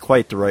know if that's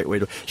quite the right way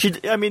to.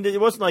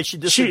 It wasn't like she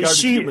disregarded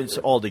humans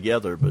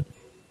altogether,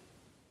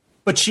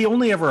 but she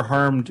only ever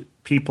harmed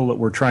people that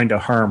were trying to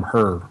harm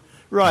her.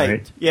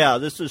 Right? Yeah,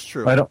 this is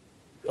true. I don't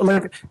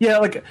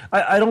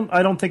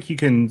think you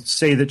can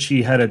say that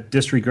she had a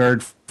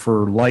disregard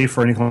for life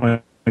or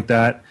anything like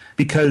that,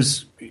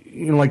 because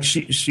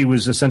she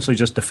was essentially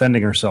just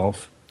defending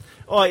herself.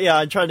 Oh yeah,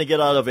 I'm trying to get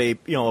out of a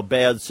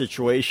bad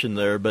situation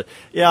there, but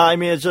yeah, I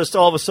mean, it's just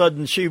all of a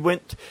sudden she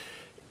went.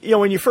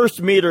 When you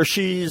first meet her,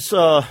 she's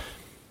I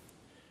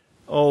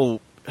don't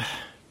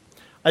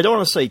want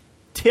to say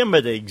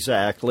timid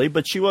exactly,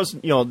 but she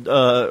wasn't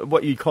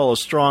what you'd call a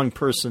strong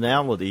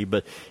personality.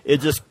 But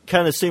it just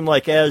kind of seemed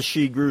like as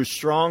she grew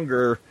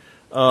stronger,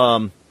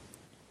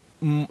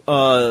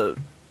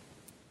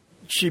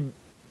 she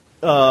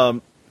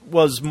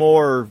was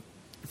more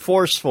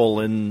forceful,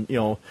 and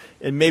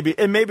maybe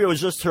it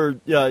was just her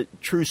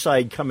true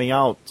side coming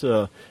out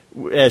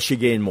as she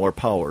gained more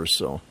power.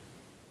 So,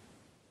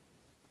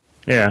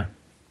 yeah.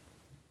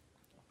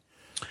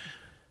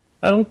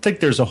 I don't think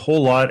there's a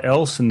whole lot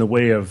else in the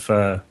way of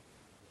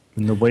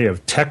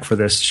tech for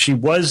this. She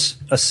was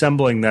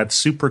assembling that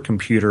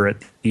supercomputer at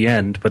the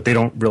end, but they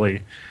don't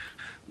really.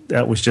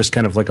 That was just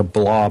kind of like a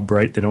blob,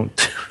 right? They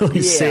don't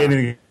really say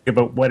anything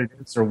about what it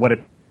is or what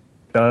it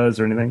does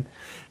or anything.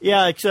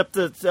 Yeah, except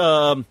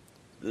that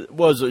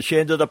she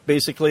ended up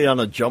basically on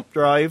a jump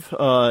drive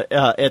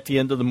at the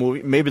end of the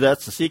movie. Maybe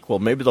that's the sequel.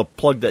 Maybe they'll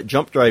plug that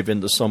jump drive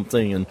into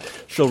something and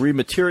she'll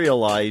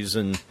rematerialize.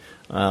 And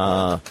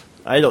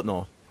I don't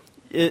know.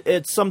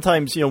 It's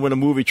sometimes, when a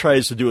movie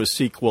tries to do a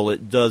sequel,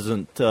 it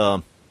doesn't.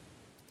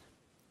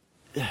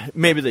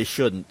 Maybe they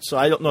shouldn't. So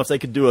I don't know if they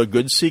could do a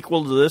good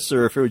sequel to this,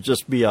 or if it would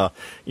just be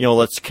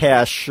let's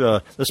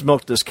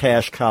milk this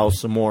cash cow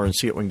some more and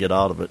see what we can get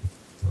out of it.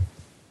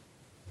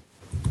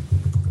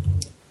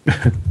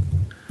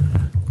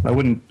 I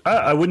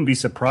wouldn't be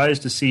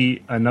surprised to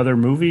see another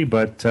movie,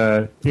 but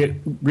it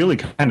really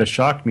kind of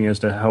shocked me as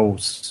to how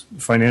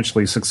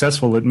financially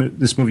successful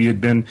this movie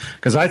had been.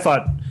 Because I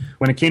thought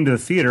when it came to the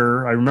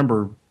theater, I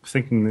remember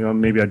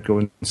thinking maybe I'd go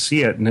and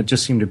see it, and it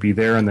just seemed to be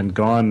there and then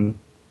gone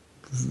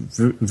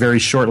very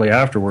shortly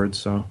afterwards.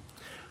 So,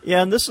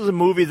 yeah, and this is a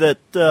movie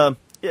that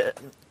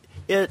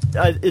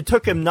it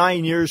took him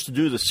 9 years to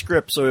do the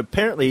script, so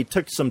apparently he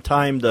took some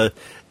time to,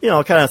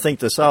 kind of think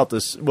this out.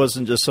 This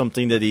wasn't just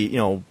something that he,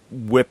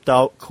 whipped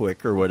out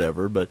quick or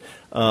whatever, but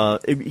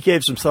he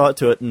gave some thought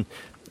to it. And,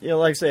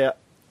 like I say,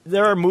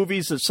 there are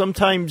movies that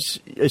sometimes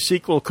a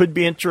sequel could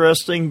be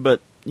interesting,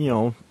 but,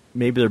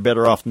 maybe they're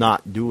better off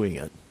not doing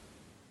it.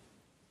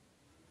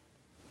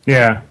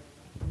 Yeah.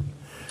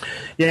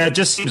 Yeah, it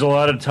just seems a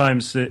lot of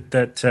times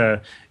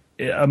that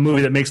a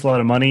movie that makes a lot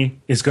of money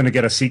is going to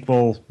get a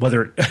sequel,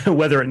 whether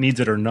it needs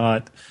it or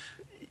not.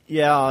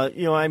 Yeah,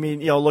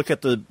 look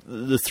at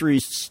the 3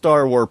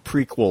 Star Wars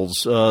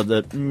prequels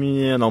that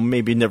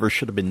maybe never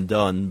should have been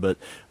done, but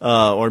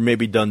or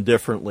maybe done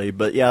differently.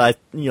 But yeah,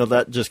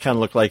 that just kind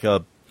of looked like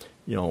a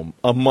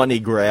money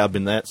grab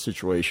in that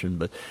situation.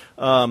 But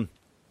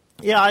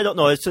yeah, I don't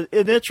know. It's an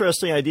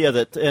interesting idea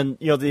that, and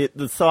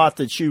the thought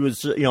that she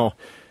was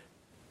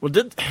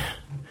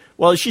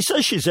Well, she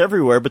says she's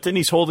everywhere, but then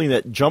he's holding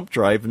that jump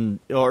drive,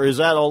 or is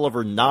that all of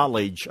her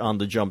knowledge on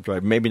the jump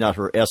drive? Maybe not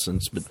her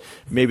essence, but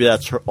maybe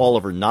that's all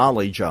of her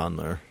knowledge on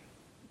there.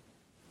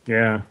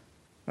 Yeah,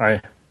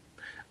 I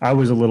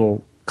was a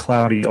little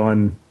cloudy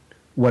on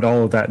what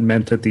all of that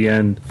meant at the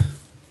end.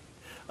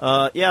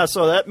 Yeah,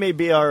 so that may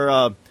be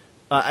our.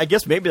 I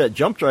guess maybe that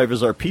jump drive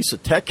is our piece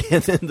of tech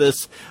in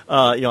this,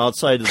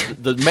 outside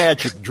of the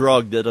magic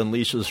drug that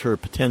unleashes her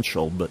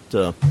potential. But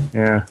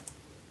yeah.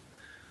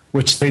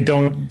 Which they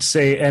don't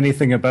say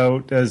anything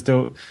about, as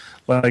though,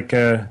 like,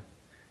 it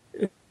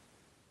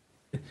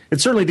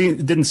certainly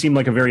didn't seem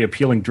like a very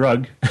appealing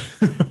drug.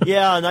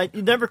 Yeah, and I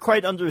never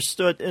quite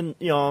understood, and,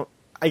 I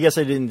guess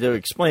I didn't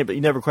explain it, but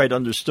you never quite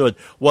understood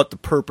what the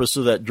purpose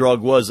of that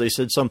drug was. They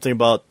said something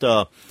about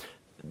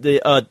they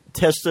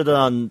tested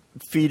on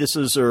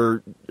fetuses,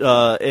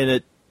 and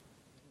it.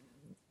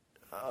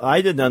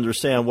 I didn't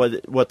understand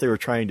what they were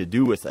trying to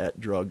do with that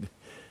drug.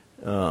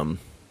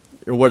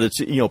 Or what its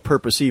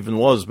purpose even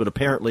was, but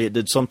apparently it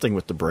did something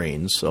with the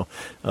brains. So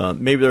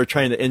maybe they're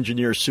trying to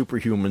engineer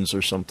superhumans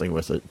or something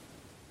with it.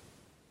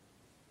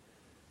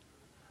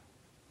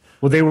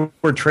 Well, they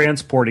were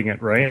transporting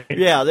it, right?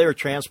 Yeah, they were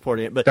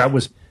transporting it, but that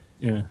was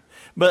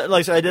But like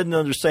I said, I didn't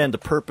understand the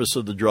purpose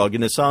of the drug,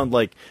 and it sounded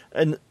like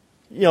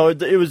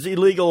it was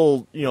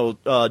illegal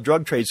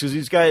drug trades, because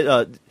these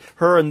guys,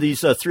 her and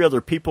these 3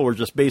 other people were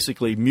just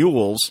basically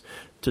mules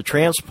to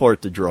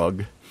transport the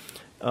drug.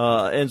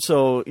 And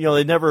so,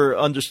 they never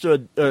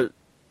understood what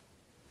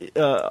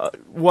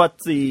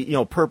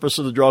the purpose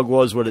of the drug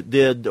was, what it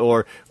did,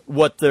 or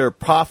what their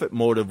profit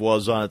motive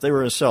was on it. They were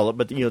going to sell it,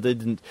 but they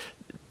didn't.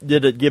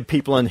 Did it give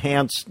people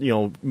enhanced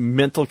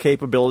mental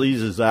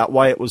capabilities? Is that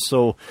why it was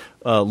so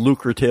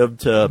lucrative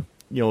to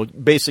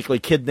basically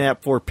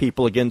kidnap 4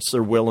 people against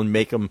their will and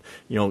make them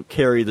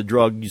carry the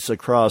drugs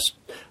across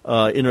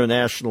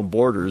international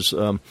borders?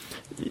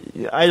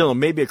 I don't know.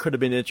 Maybe it could have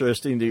been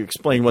interesting to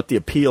explain what the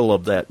appeal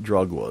of that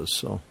drug was.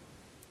 So,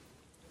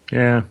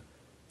 yeah,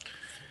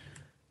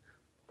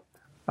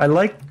 I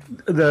like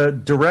the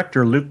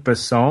director Luc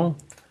Besson.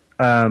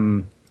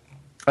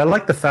 I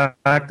like the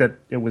fact that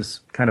it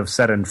was kind of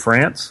set in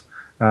France.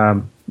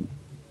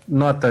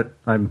 Not that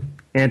I'm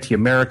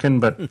anti-American,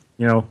 but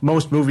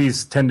most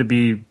movies tend to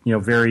be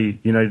very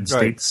United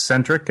States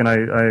centric, and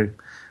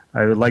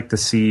I would like to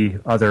see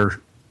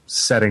other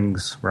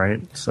settings,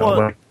 right? So.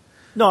 Well,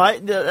 no,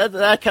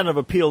 that kind of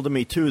appealed to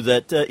me too.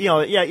 That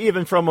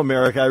even from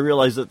America, I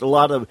realize that a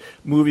lot of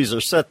movies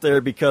are set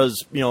there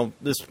because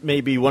this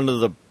may be one of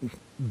the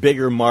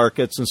bigger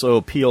markets, and so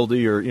appeal to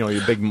your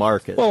big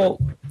market.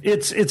 Well,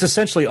 it's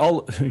essentially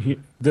all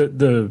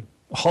the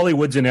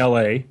Hollywood's in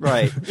L.A.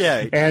 Right.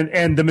 Yeah.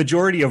 and the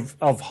majority of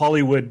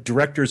Hollywood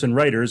directors and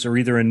writers are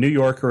either in New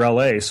York or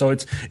L.A. So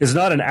it's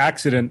not an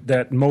accident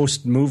that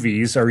most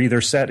movies are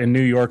either set in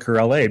New York or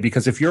L.A.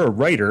 Because if you're a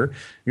writer,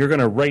 you're going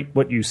to write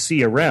what you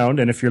see around,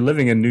 and if you're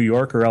living in New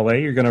York or L.A.,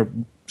 you're going to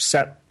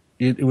set.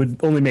 It would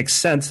only make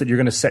sense that you're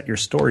going to set your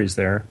stories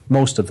there,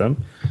 most of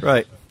them.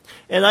 Right.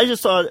 And I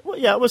just thought, well,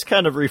 yeah, it was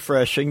kind of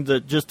refreshing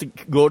to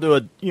go to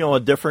a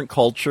different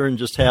culture and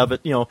just have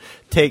it,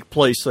 take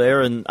place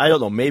there. And I don't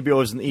know, maybe it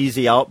was an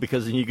easy out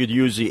because then you could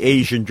use the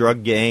Asian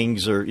drug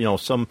gangs or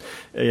some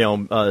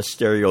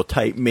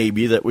stereotype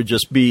maybe that would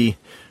just be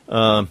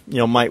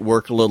might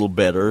work a little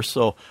better.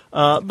 So,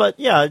 but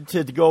yeah,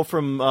 to go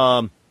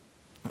from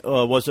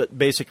was it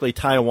basically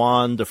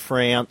Taiwan to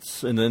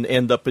France and then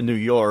end up in New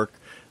York.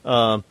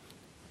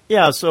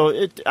 Yeah,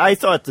 so I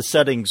thought the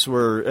settings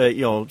were,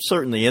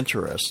 certainly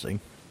interesting.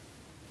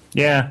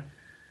 Yeah,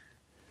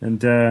 and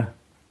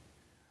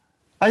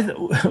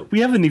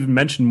we haven't even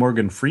mentioned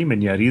Morgan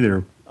Freeman yet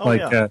either. Oh,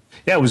 yeah,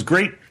 it was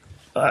great.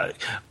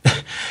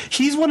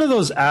 He's one of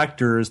those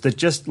actors that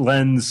just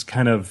lends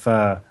kind of,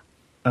 I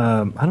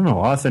don't know,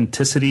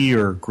 authenticity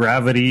or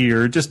gravity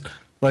or just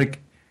like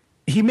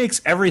he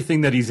makes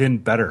everything that he's in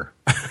better.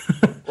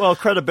 Well,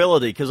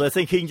 credibility, because I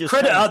think he can just...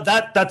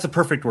 that's a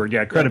perfect word,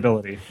 yeah,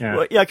 credibility. Yeah,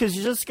 well, yeah, because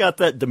you just got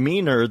that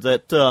demeanor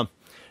that...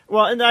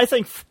 and I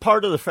think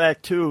part of the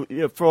fact, too,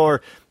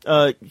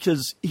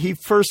 because he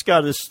first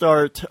got his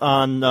start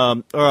on...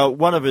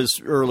 one of his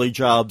early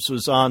jobs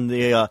was on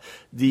the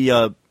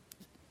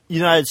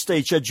United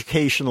States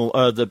Educational,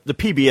 the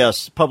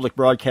PBS, Public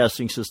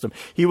Broadcasting System.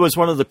 He was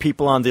one of the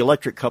people on the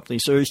electric company,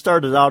 so he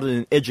started out in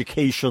an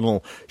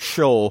educational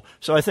show.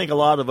 So I think a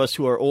lot of us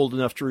who are old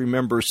enough to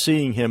remember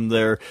seeing him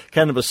there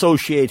kind of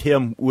associate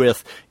him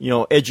with,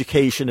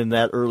 education in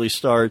that early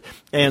start.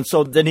 And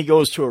so then he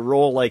goes to a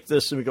role like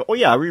this, and we go, oh,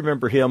 yeah, I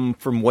remember him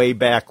from way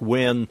back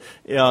when.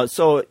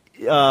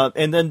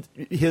 And then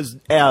his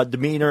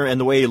demeanor and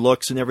the way he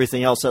looks and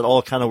everything else, that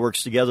all kind of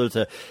works together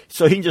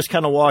so he can just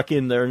kind of walk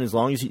in there, and as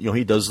long as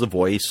he does the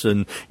voice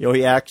and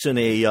he acts in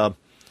a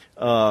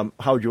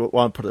how do you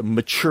want to put it,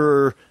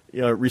 mature,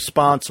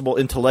 responsible,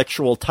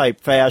 intellectual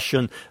type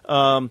fashion,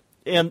 and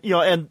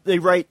they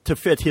write to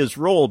fit his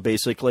role.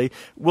 Basically,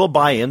 we'll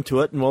buy into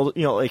it and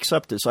we'll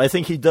accept it. So I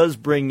think he does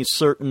bring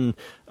certain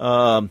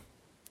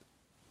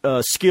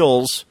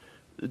skills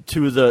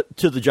to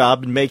the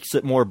job and makes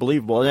it more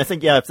believable. And I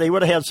think, if they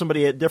would have had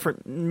somebody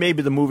different,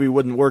 maybe the movie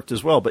wouldn't worked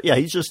as well. But yeah,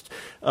 he's just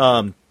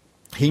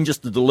he can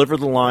just deliver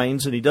the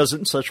lines, and he does it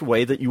in such a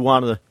way that you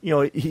want to,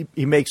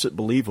 he makes it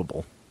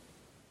believable.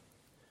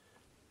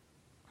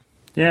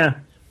 Yeah,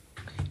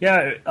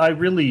 I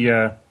really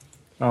I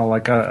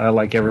like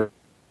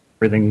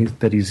everything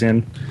that he's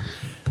in.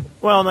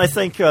 Well, and I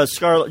think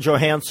Scarlett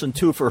Johansson,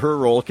 too, for her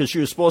role, because she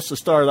was supposed to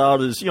start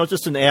out as,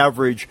 just an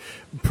average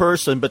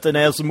person, but then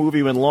as the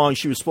movie went along,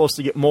 she was supposed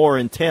to get more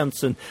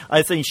intense, and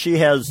I think she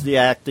has the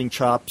acting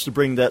chops to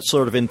bring that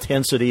sort of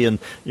intensity and,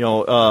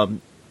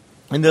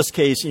 in this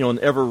case, an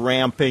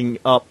ever-ramping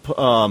up,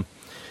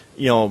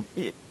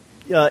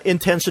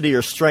 intensity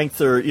or strength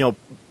or,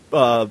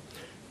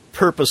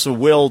 purpose of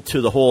will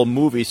to the whole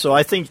movie. So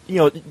I think,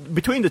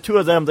 between the two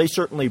of them, they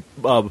certainly...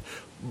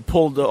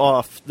 pulled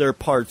off their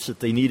parts that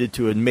they needed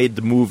to and made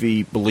the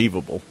movie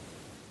believable.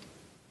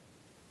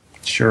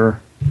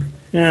 Sure.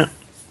 Yeah.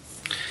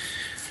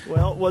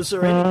 Well, was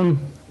there any...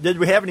 did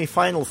we have any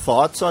final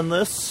thoughts on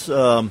this? We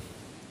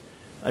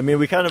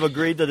kind of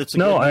agreed that it's a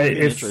good movie and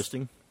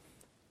interesting.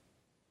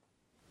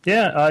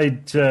 Yeah,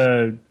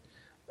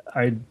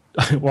 I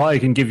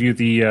can give you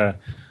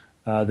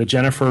the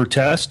Jennifer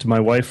test. My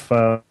wife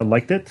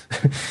liked it,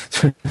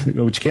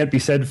 which can't be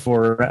said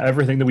for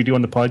everything that we do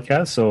on the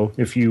podcast. So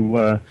if you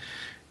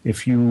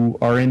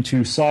are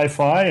into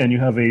sci-fi and you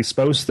have a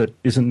spouse that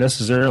isn't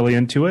necessarily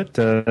into it,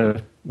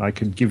 I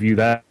could give you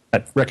that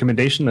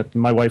recommendation. That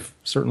my wife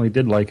certainly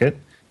did like it.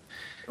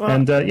 Well,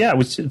 and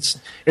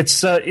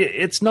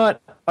it's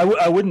not.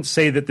 I wouldn't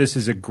say that this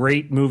is a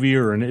great movie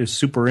or a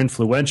super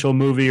influential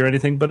movie or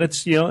anything, but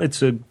it's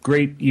a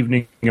great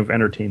evening of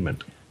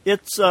entertainment.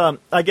 It's,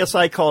 I guess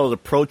I call it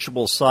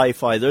approachable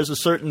sci-fi. There's a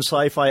certain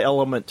sci-fi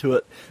element to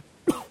it.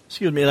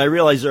 Excuse me, and I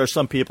realize there are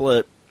some people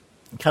that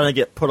kind of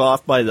get put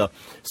off by the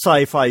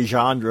sci-fi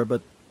genre,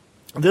 but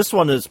this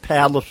one is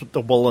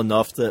palatable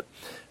enough that,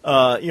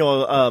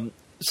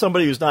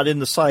 somebody who's not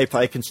into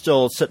sci-fi can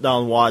still sit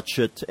down and watch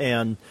it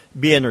and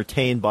be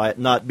entertained by it,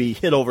 not be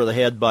hit over the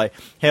head by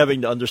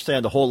having to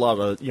understand a whole lot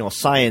of,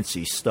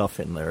 science-y stuff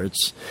in there.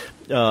 It's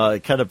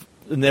kind of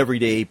an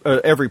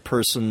every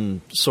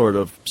person sort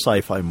of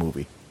sci-fi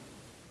movie.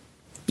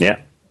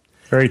 Yeah,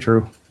 very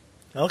true.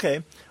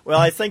 Okay. Well,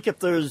 I think if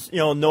there's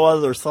no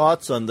other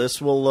thoughts on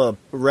this, we'll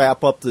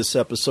wrap up this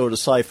episode of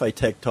Sci-Fi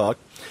Tech Talk.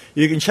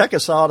 You can check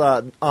us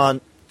out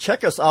on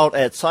check us out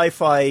at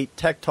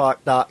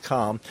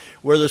SciFiTechTalk.com,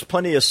 where there's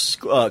plenty of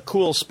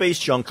cool space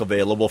junk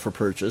available for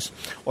purchase,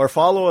 or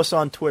follow us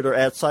on Twitter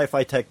at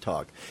SciFi Tech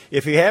Talk.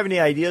 If you have any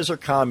ideas or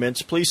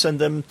comments, please send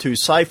them to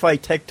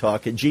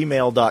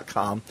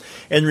SciFiTechTalk@gmail.com,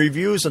 and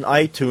reviews on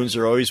iTunes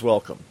are always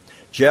welcome.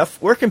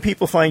 Jeff, where can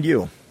people find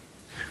you?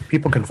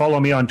 People can follow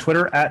me on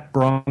Twitter at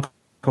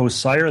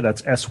BroncosSire.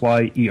 That's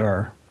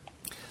SYER.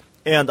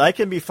 And I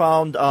can be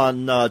found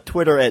on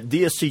Twitter at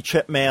DSC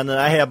Chipman, and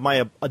I have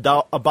my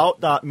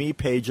about.me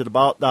page at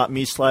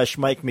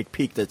about.me/Mike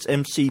McPeak. That's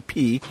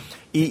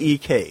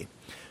MCPEEK.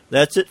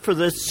 That's it for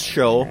this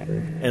show,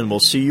 and we'll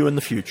see you in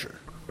the future.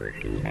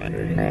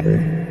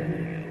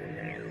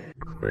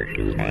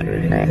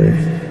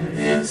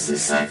 It's the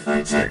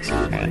Sci-Fi Tech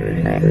Talk.